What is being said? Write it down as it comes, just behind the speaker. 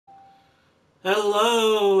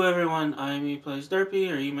Hello, everyone. I'm Plays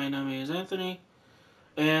Derpy, or you may know me as Anthony.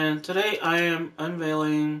 And today I am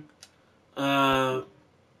unveiling uh,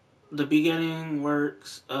 the beginning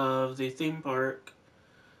works of the theme park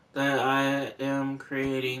that I am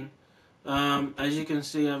creating. As you can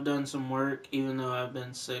see, I've done some work even though I've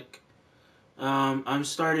been sick. I'm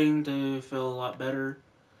starting to feel a lot better.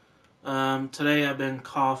 Today I've been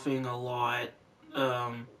coughing a lot.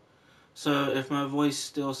 Um, so if my voice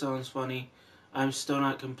still sounds funny, I'm still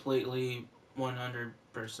not completely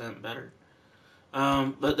 100% better.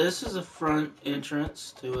 But this is a front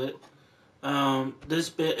entrance to it. This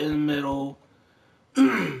bit in the middle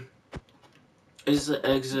is the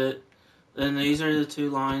exit. Then these are the two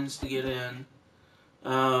lines to get in.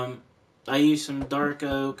 Um, I used some dark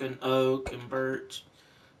oak and birch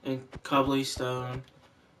and cobblestone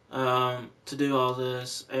to do all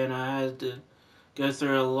this, and I had to go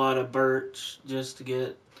through a lot of birch just to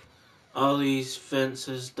get all these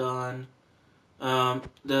fences done.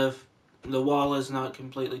 The wall is not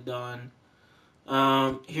completely done.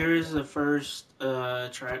 Here is the first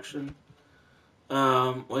attraction,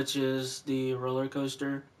 which is the roller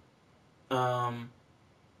coaster. Um,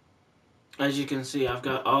 as you can see, I've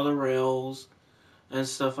got all the rails and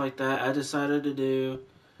stuff like that. I decided to do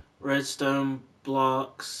redstone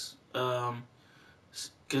blocks,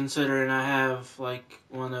 considering I have like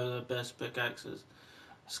one of the best pickaxes.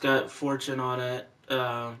 It's got fortune on it.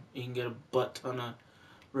 You can get a butt ton of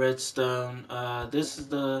redstone. This is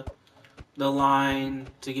the line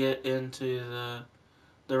to get into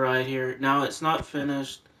the ride here. Now it's not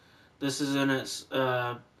finished. This is in its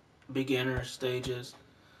beginner stages.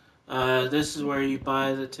 This is where you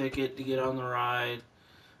buy the ticket to get on the ride,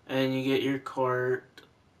 and you get your cart,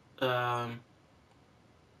 um,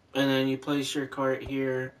 and then you place your cart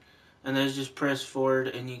here, and then just press forward,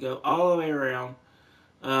 and you go all the way around.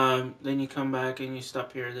 Then you come back and you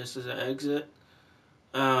stop here. This is an exit.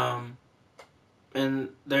 Um, and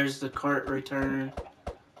there's the cart return.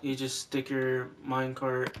 You just stick your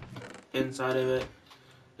minecart inside of it.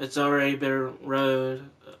 It's already been rode,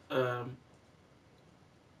 um,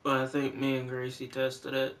 but I think me and Gracie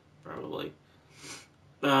tested it probably.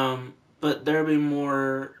 But there'll be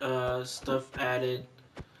more stuff added.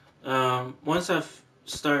 Once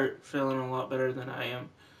start feeling a lot better than I am,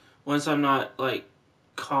 once I'm not like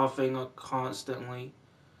coughing constantly,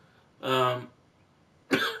 um,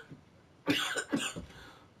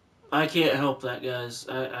 I can't help that, guys.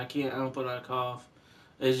 I can't help when I cough.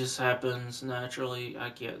 It just happens naturally. I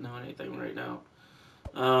can't do anything right now.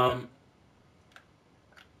 Um,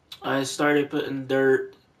 I started putting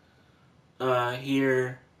dirt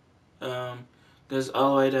here, goes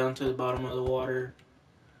all the way down to the bottom of the water,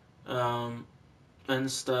 um, and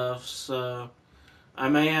stuff. So I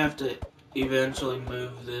may have to eventually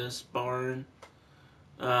move this barn,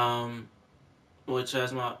 um, which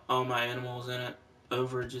has all my animals in it,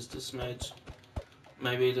 over just a smidge,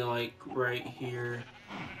 maybe to like right here,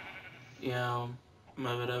 you know,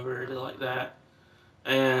 move it over to like that.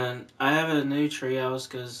 And I have a new treehouse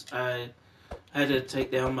because I had to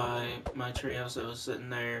take down my treehouse that was sitting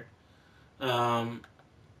there. Um,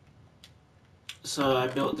 so I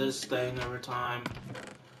built this thing over time.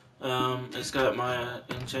 It's got my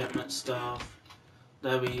enchantment stuff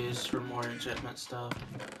that we use for more enchantment stuff.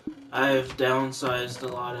 I've downsized a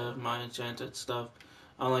lot of my enchanted stuff.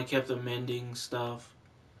 I only kept the mending stuff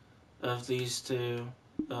of these two.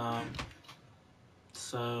 Um,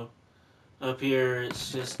 so up here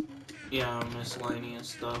it's just, miscellaneous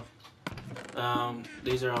stuff.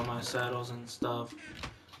 These are all my saddles and stuff.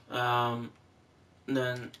 Um,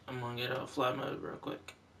 then I'm gonna get out of fly mode real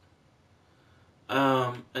quick.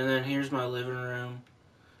 And then here's my living room.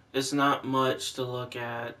 It's not much to look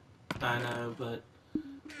at, I know, but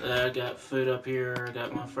I got food up here. I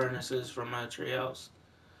got my furnaces from my treehouse.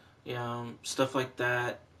 Stuff like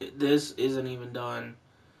that. This isn't even done.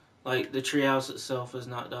 Like the treehouse itself is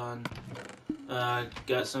not done.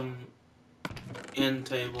 Got some end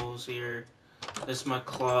tables here. This is my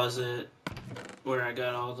closet where I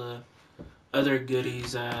got all the other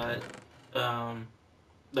goodies um,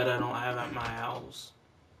 that I don't have at my house.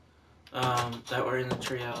 That were in the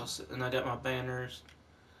treehouse, and I got my banners.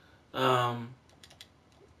 Um,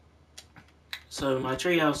 so my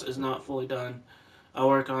treehouse is not fully done. I'll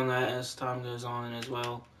work on that as time goes on as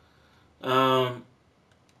well. Um,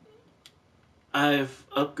 I've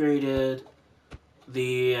upgraded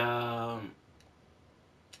the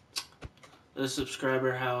the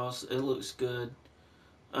subscriber house. It looks good.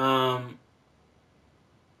 Um,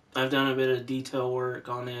 I've done a bit of detail work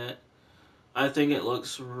on it. I think it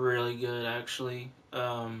looks really good, actually.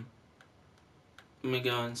 Let me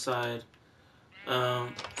go inside.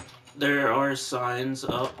 Um, there are signs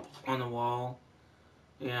up on the wall.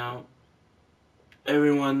 You know,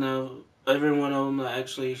 every one of them that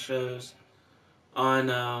actually shows on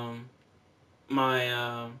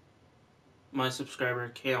my my subscriber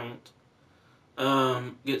count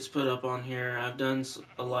gets put up on here. I've done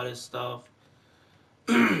a lot of stuff,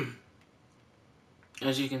 as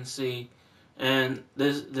you can see, and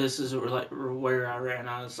this is like where I ran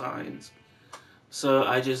out of signs, so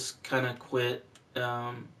I just kind of quit.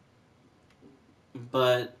 Um,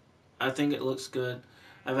 but I think it looks good.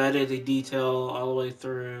 I've added the detail all the way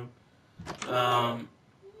through. Um,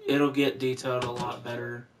 it'll get detailed a lot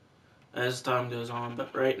better as time goes on,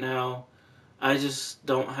 but right now I just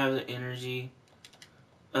don't have the energy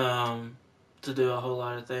um, to do a whole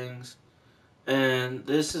lot of things. And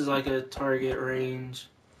this is like a target range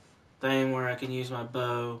thing where I can use my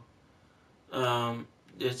bow. Um,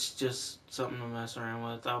 it's just something to mess around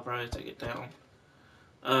with. I'll probably take it down.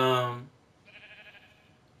 Um,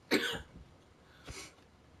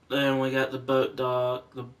 then we got the boat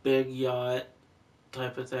dock, the big yacht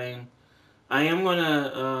type of thing. I am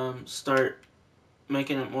gonna start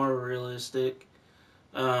making it more realistic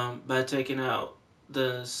by taking out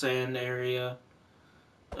the sand area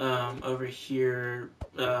over here,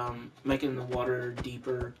 making the water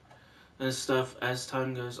deeper and stuff as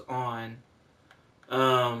time goes on.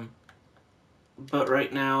 Um, but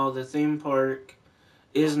right now, the theme park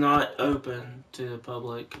is not open to the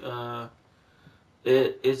public.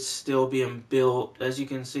 It's still being built. As you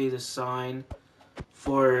can see, the sign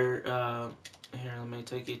for here. Let me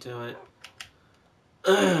take you to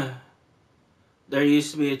it. There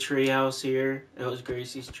used to be a treehouse here. It was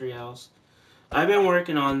Gracie's treehouse. I've been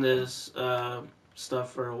working on this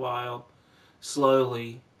stuff for a while,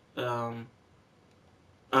 slowly. Um,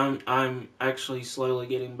 I'm actually slowly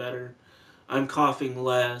getting better. I'm coughing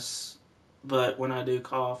less, but when I do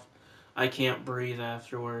cough, I can't breathe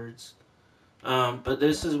afterwards. But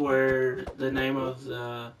this is where the name of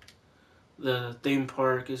the theme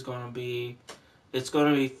park is going to be. It's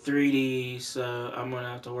going to be 3D, so I'm going to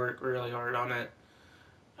have to work really hard on it.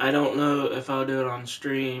 I don't know if I'll do it on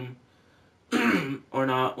stream or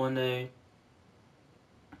not one day,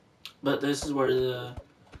 but this is where the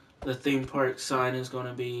theme park sign is going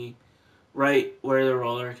to be, right where the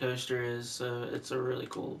roller coaster is. So it's a really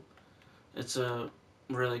cool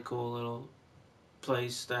little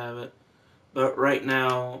place to have it. But right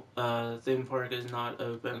now, the theme park is not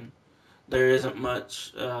open. There isn't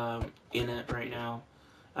much in it right now.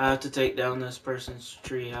 I have to take down this person's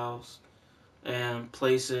treehouse and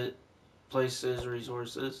place his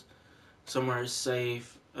resources somewhere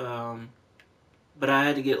safe. But I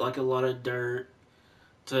had to get like a lot of dirt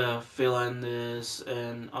to fill in this,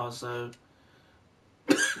 and also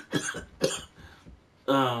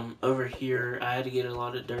over here I had to get a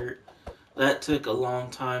lot of dirt. That took a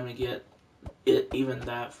long time to get it even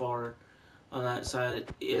that far on that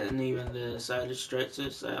side, and even this I had to stretch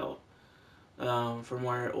this out from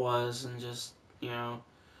where it was and just go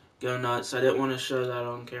nuts. I didn't want to show that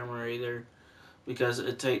on camera either because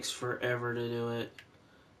it takes forever to do it.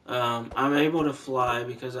 I'm able to fly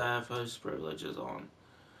because I have host privileges on.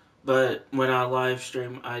 But when I live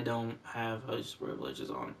stream, I don't have host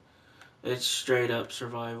privileges on. It's straight up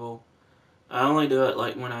survival. I only do it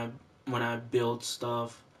like when I build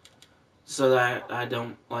stuff so that I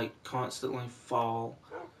don't like constantly fall.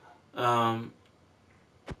 Um,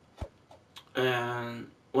 and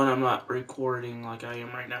when I'm not recording like I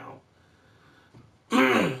am right now.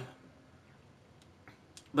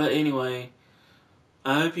 But anyway,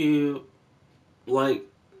 I hope you like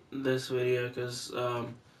this video because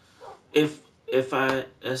if I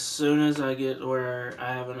as soon as I get where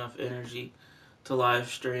I have enough energy to live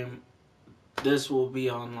stream, this will be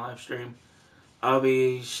on live stream. I'll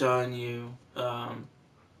be showing you the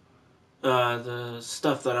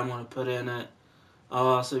stuff that I'm going to put in it. I'll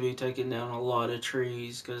also be taking down a lot of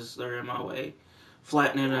trees because they're in my way,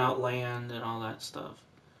 flattening out land and all that stuff.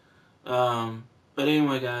 But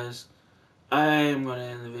anyway, guys, I am going to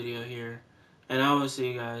end the video here, and I will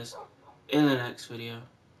see you guys in the next video.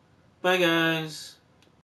 Bye, guys.